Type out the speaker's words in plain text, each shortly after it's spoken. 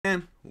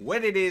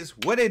What it is,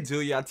 what it do,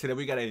 y'all. Today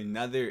we got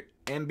another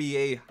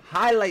NBA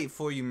highlight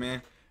for you,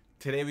 man.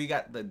 Today we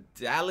got the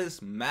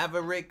Dallas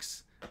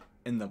Mavericks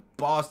and the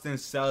Boston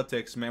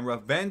Celtics, man.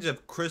 Revenge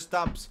of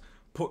Kristaps.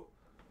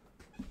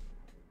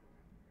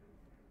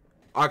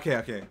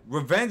 Okay.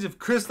 Revenge of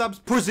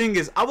Kristaps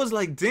Porzingis. I was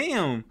like,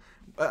 damn,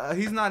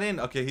 he's not in.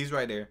 Okay, he's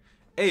right there.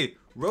 Hey,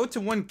 road to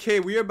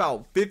 1K. We're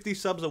about 50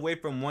 subs away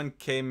from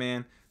 1K,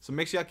 man. So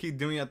make sure y'all keep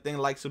doing your thing.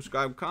 Like,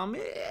 subscribe,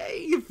 comment.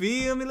 Hey, you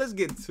feel me? Let's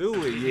get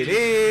to it. You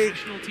dig?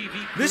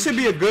 This should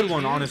be a good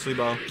one, honestly,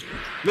 bro.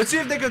 Let's see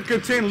if they can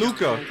contain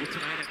Luka.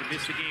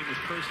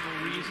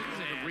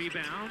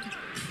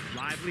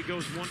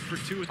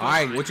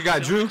 Alright, what you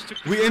got, Drew?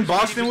 We in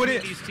Boston with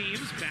it?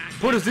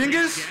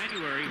 Porzingis?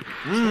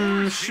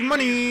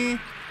 Shmoney.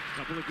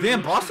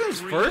 Damn, Boston's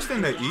first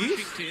in the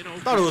East?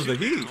 Thought it was the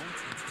Heat.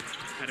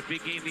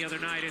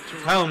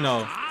 Hell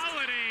no.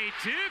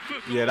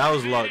 Yeah, that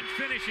was luck.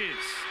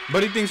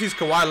 But he thinks he's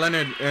Kawhi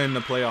Leonard in the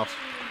playoffs.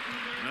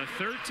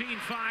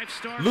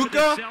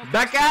 Luka,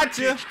 back at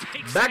you.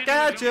 Back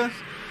at you. I'm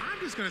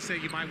just going to say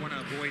you might want to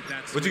avoid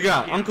that. What you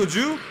got? Uncle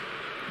Drew?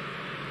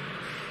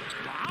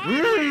 My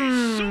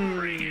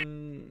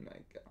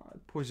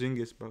God.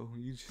 Porzingis, bro.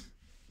 You just...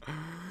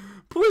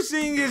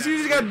 Porzingis, you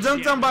just got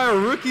dunked on by a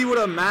rookie with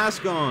a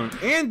mask on.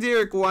 And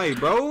Derek White,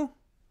 bro.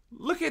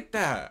 Look at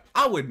that.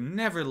 I would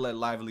never let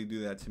Lively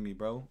do that to me,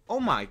 bro. Oh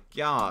my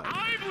God.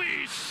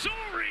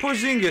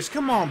 Porzingis,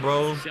 come on,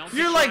 bro.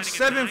 You're like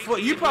 7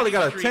 foot. You probably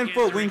got a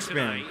 10-foot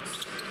wingspan.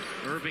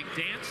 Irving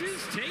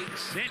dances,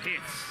 takes, and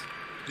hits.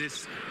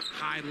 This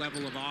high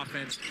level of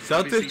offense.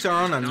 Celtics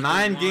are on a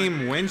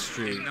 9-game win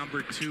streak.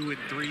 Number 2 and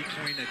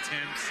 3-point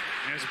attempts.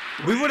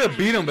 We would have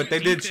beat them, but they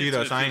did cheat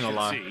us. I ain't gonna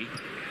lie.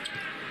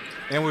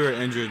 And we were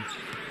injured.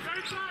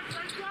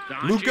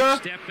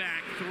 Luka,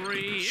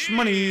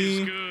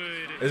 Shmoney.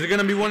 Is it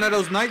gonna be one of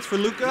those nights for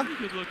Luka?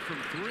 Good look from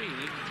 3.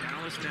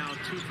 Dallas now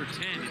 2 for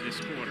 10 in this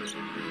quarter.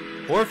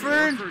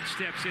 Horford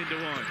steps into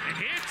one and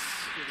hits.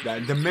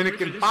 That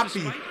Dominican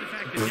Poppy.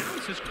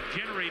 Dallas has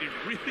generated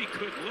really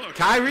good looks.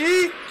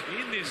 Kyrie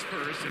in this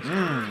first.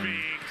 Irving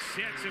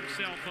sets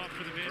himself up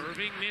for the mid.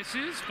 Irving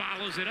misses,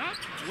 follows it up,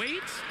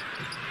 waits.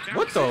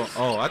 What the?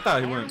 Oh, I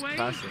thought he went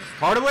past it.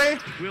 Hardaway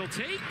will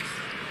take.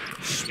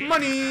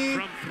 Money.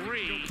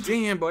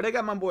 Damn, bro, they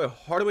got my boy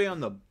Hardaway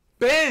on the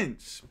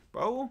bench,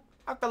 bro.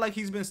 I feel like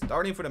he's been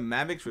starting for the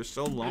Mavericks for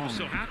so long. What I'm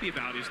so happy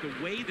about is the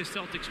way the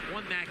Celtics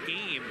won that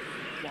game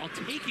while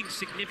taking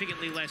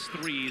significantly less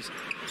threes.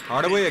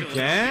 Hardaway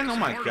again? Oh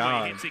my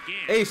God.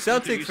 Hey,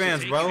 Celtic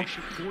fans, bro.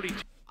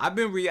 I've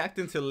been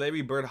reacting to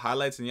Larry Bird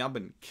highlights and y'all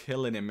been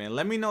killing it, man.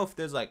 Let me know if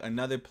there's like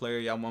another player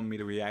y'all want me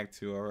to react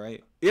to, all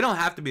right? It don't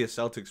have to be a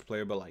Celtics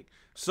player, but like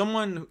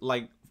someone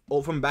like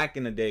from back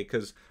in the day,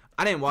 because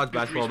I didn't watch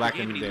basketball back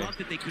in the day.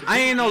 I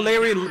ain't know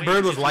Larry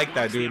Bird was like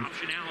that, dude.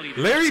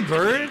 Larry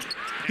Bird,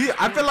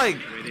 I feel like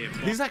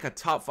he's like a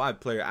top 5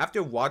 player.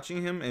 After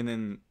watching him and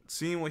then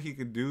seeing what he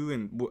could do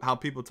and how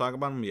people talk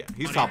about him, yeah,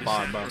 he's top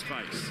 5, bro.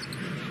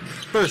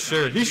 For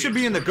sure. He should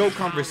be in the GOAT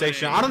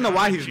conversation. I don't know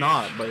why he's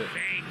not, but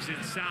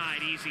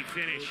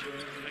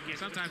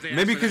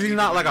maybe because he's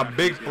not like a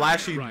big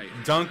flashy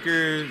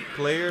dunker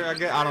player, I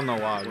guess. I don't know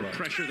why, but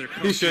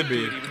he should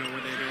be.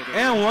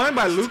 And one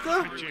by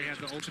Luka.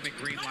 The ultimate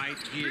green light.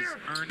 He has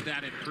earned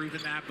that and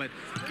proven that, but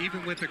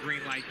even with the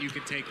green light, you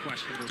can take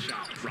questionable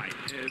shots. Right.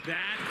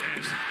 That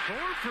as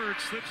Horford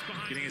slips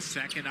behind. Getting his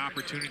second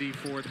opportunity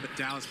for the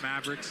Dallas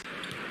Mavericks.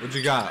 What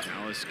you got?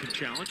 Dallas can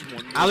challenge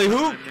one. Alley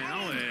hoop.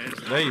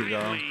 There you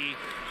go.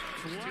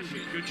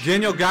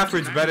 Daniel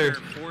Gafford's better.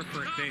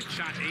 They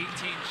shot 18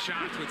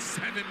 shots with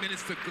 7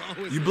 minutes to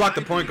go. You blocked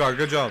the point guard.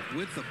 Good job.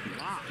 With the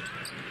block.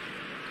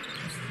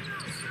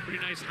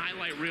 Pretty nice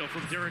highlight reel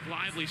from Derek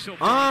Lively so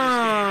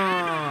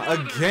far.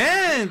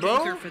 Again,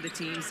 bro. For the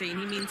team, saying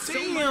he means so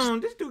damn,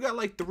 much. this dude got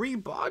like 3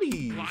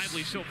 bodies.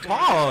 Lively so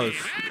pause.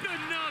 And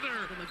another.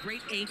 A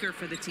great anchor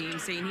for the team,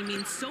 saying he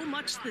means so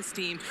much to this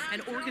team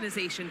and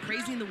organization,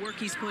 praising the work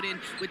he's put in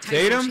with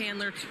Tyson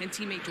Chandler and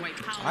teammate Dwight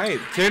Powell. All right,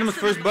 Tatum's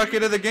first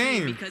bucket of the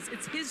game. Because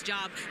it's his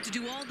job to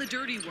do all the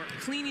dirty work,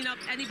 cleaning up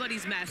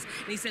anybody's mess.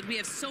 And he said we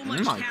have so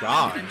much talent. Oh my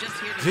God. And just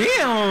here to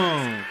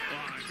damn.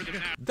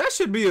 That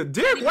should be a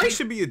Derek White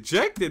should be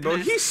ejected, bro.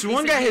 He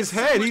swung at his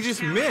head. He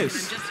just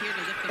missed.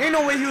 Ain't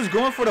no way he was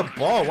going for the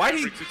ball. Why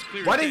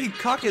did he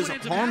cock his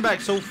arm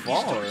back so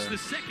far?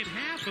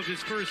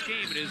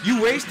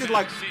 You wasted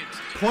like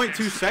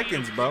 0.2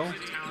 seconds, bro.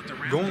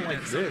 Going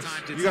like this.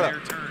 You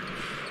gotta.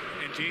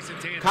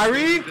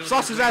 Kyrie,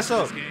 sauce his ass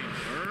up.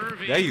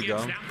 There you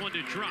go.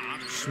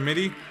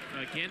 Schmitty.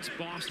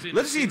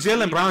 Let's see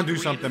Jaylen Brown do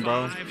something,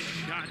 bro.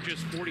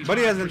 But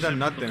he hasn't done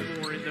nothing.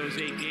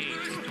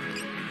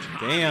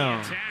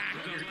 Damn.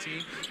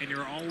 And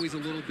you're always a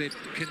little bit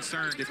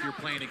concerned if you're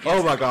playing against.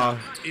 Oh my God.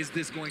 Is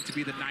this going to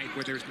be the night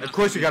where there's? Of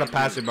course you gotta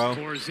pass it, bro.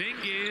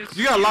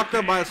 You got locked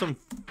up by some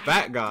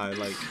fat guy,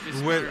 like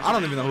I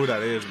don't even know who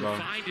that is, bro.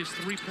 Find his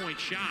 3-point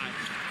shot,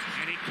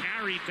 and it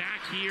carried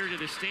back here to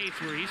the States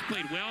where he's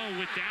played well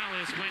with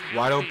Dallas.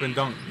 Wide open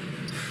dunk.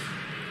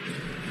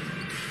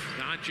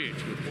 Doncic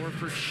with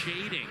Horford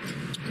shading.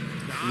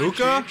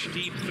 Luka?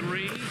 Deep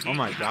three. Oh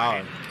my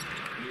God.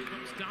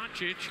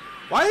 Doncic.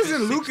 Why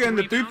isn't Luka in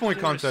the three-point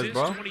contest,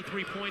 bro?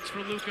 23 points for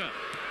Luka.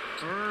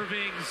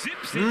 Irving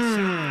zips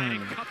inside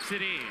and cups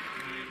it in.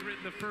 He's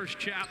written the first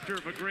chapter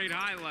of a great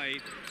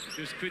highlight.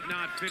 Just could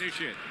not finish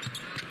it.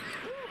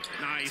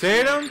 Nice.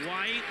 Tatum?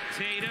 White,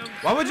 Tatum.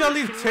 Why would y'all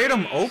leave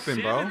Tatum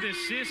open, bro? 7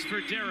 assists for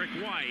Derek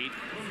White.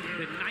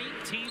 The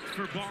 19th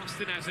for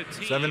Boston as a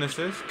team. 7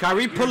 assists.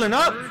 Kyrie pulling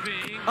up.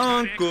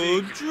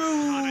 Uncle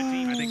Drew.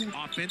 I think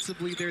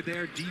offensively they're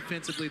there.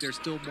 Defensively, there's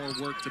still more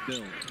work to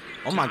build.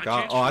 Oh my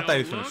God. Oh, I thought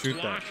he was going to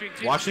shoot that.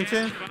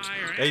 Washington?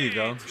 There you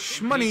go.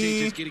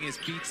 Shmoney. Just getting his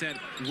feet set,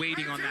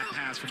 waiting on that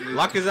pass from Luka.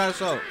 Lock his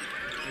ass up.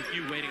 Like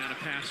you waiting on a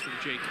pass from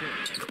J.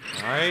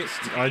 Kidd. All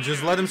right.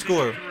 Just let him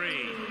score.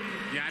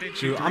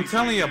 Dude, I'm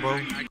telling you,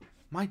 bro.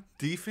 My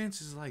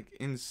defense is like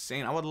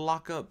insane. I would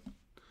lock up.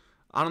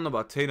 I don't know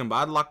about Tatum, but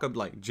I'd lock up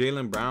like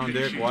Jaylen Brown,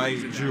 Derek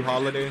White, Drew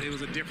Holiday. It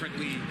was a different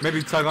league.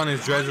 Maybe tug on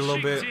his dreads a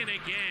little bit.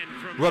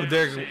 Rub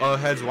Derek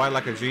head's white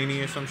like a genie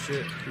or some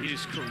shit.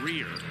 His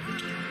career.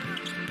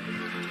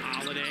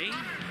 Holiday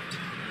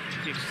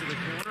kicks to the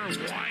corner.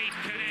 White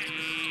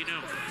connect.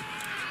 No.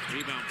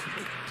 Rebound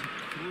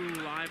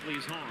through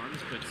Lively's arms,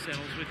 but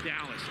settles with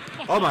Dallas.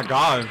 Oh my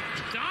God.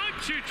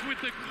 Doncic with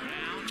the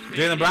ground.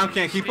 Jaylen Brown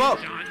can't keep up.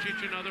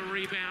 Doncic another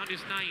rebound,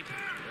 his ninth.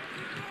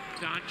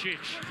 Doncic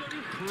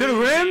to the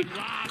rim.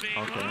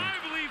 Okay.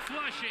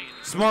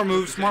 Smart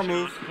move. Smart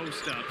move.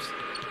 Post ups.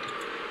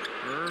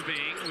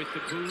 Irving with the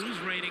booze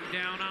raining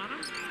down on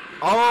him.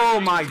 Oh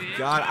my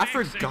God, I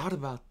forgot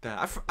about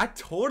that. I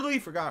totally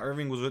forgot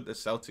Irving was with the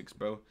Celtics,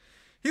 bro.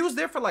 He was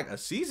there for like a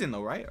season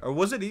though, right? Or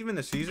was it even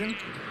a season?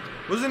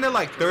 Wasn't it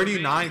like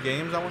 39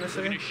 games, I want to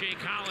say?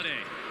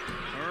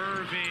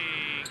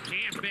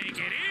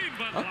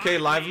 Okay,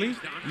 Lively.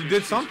 You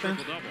did something.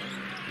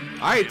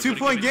 All right,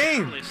 2-point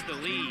game.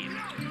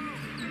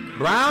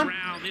 Brown?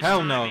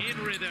 Hell no.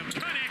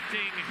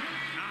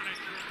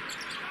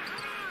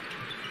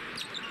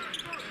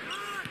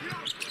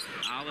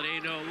 Holiday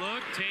no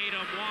look.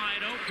 Tatum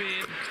wide open.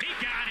 He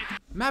got it.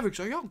 Mavericks,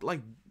 are y'all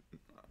like...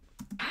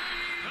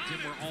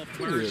 We're all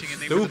flourishing,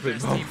 and they stupid, were the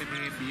best bro. team in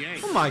the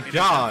NBA. Oh my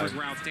God!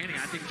 Were outstanding.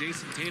 I think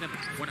Jason Tatum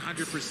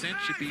 100%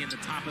 should be in the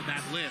top of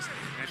that list.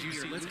 As you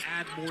see, let's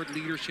add more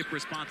leadership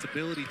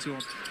responsibility to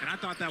him, and I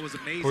thought that was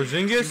amazing.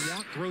 Porzingis. You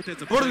want growth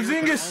as a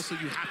player, but also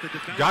you have to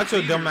develop Gotcha,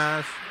 leaders.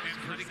 dumbass.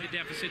 And cutting the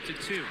deficit to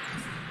 2.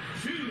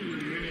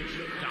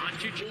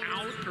 Doncic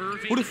out.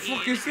 Irving. Who the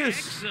fuck is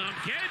this?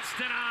 Gets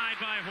denied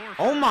by Horford.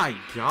 Oh my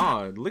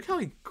God! Look how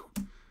he...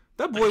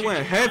 That boy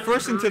went head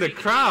first into the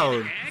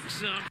crowd.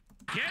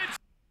 Gets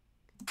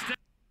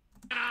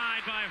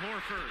denied by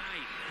Horford.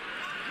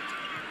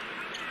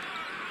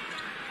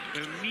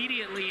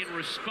 Immediately in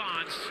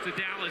response to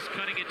Dallas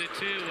cutting it to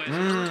 2 as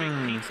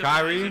Irving beats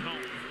Kyrie.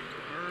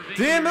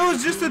 Damn, it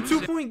was just a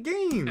 2-point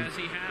game.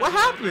 What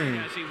happened?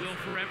 As he will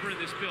forever in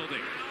this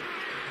building.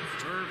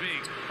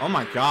 Irving. Oh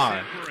my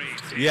God.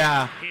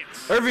 Yeah.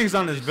 Irving's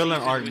on this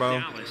villain arc,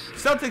 bro.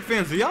 Celtic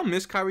fans, do y'all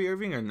miss Kyrie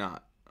Irving or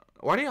not?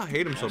 Why do y'all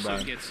hate him so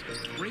bad? Gets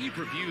rave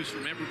reviews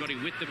from everybody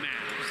with the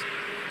Mavs.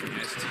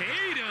 As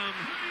Tatum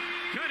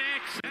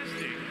connects.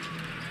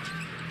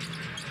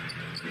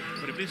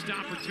 But a missed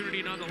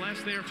opportunity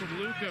nonetheless there from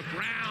Luka.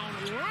 Brown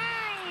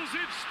rolls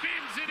and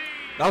spins it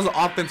in. That was an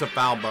offensive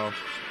foul, bro.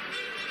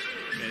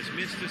 Has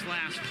missed his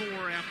last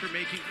 4 after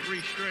making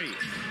 3 straight.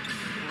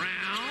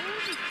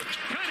 Brown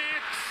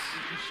connects.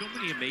 There's so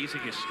many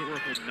amazing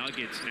historical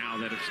nuggets now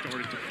that have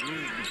started to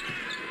bloom.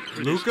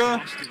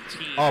 Luka?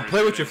 Oh,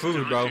 play with your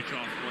food, bro.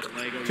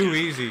 Too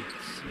easy.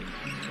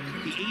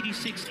 The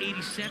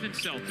 86-87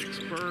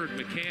 Celtics, Bird,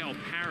 McHale,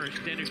 Parrish,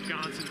 Dennis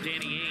Johnson,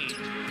 Danny Ainge.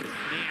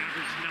 They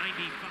averaged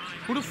 95.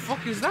 Who the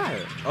fuck is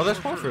that? Oh, that's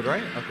Horford,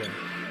 right? Okay.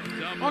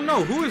 Oh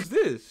no, who is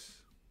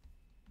this?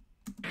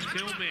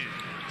 Tillman.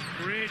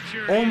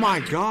 Richard. Oh my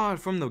God,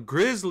 from the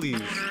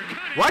Grizzlies.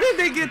 Why did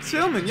they get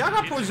Tillman? Y'all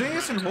got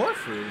Porzingis and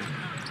Horford.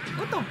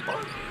 What the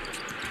fuck?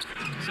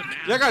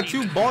 Y'all got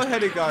 2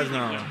 bald-headed guys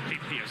now.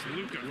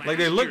 Like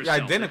they look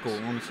identical,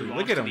 honestly.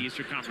 Look at them. The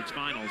Eastern Conference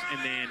Finals,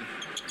 and then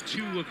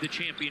 2 of the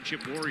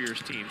championship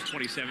Warriors teams,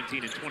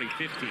 2017 and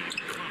 2015.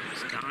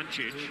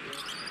 Doncic.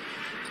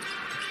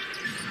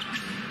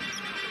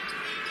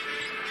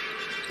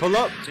 Pull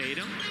up.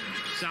 Tatum,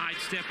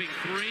 sidestepping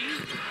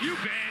 3. You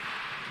bet.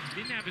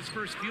 Didn't have his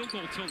first field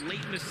goal till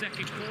late in the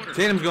second quarter.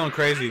 Tatum's going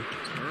crazy.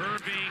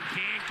 Irving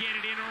can't get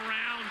it in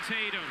around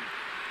Tatum.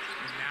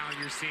 And now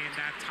you're seeing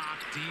that top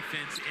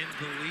defense in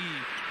the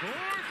league.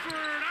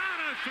 Horford on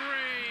a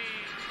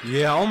 3.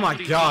 Yeah, oh my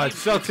God.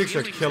 Celtics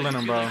are killing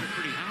him, bro.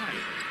 Pretty high.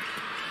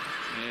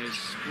 As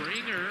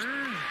Springer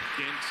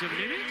gets some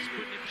minutes,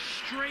 putting it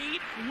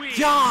straight with.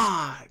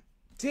 God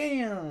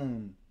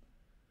damn.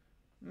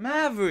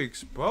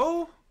 Mavericks,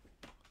 bro.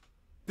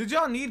 Did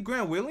y'all need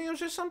Grant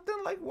Williams or something?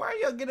 Like, why are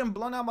y'all getting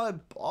blown out by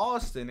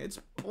Boston? It's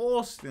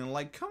Boston.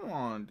 Like, come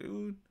on,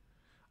 dude.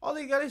 All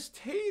they got is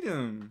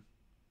Tatum.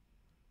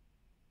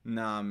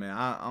 Nah, man.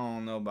 I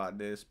don't know about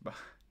this. But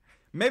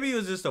Maybe it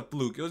was just a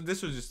fluke.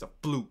 This was just a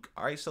fluke.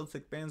 All right,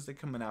 Celtic fans, they're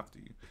coming after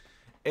you.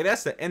 Hey,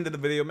 that's the end of the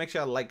video. Make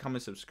sure y'all like,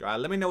 comment, subscribe.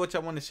 Let me know what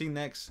y'all want to see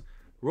next.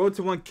 Road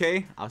to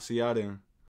 1K. I'll see y'all then.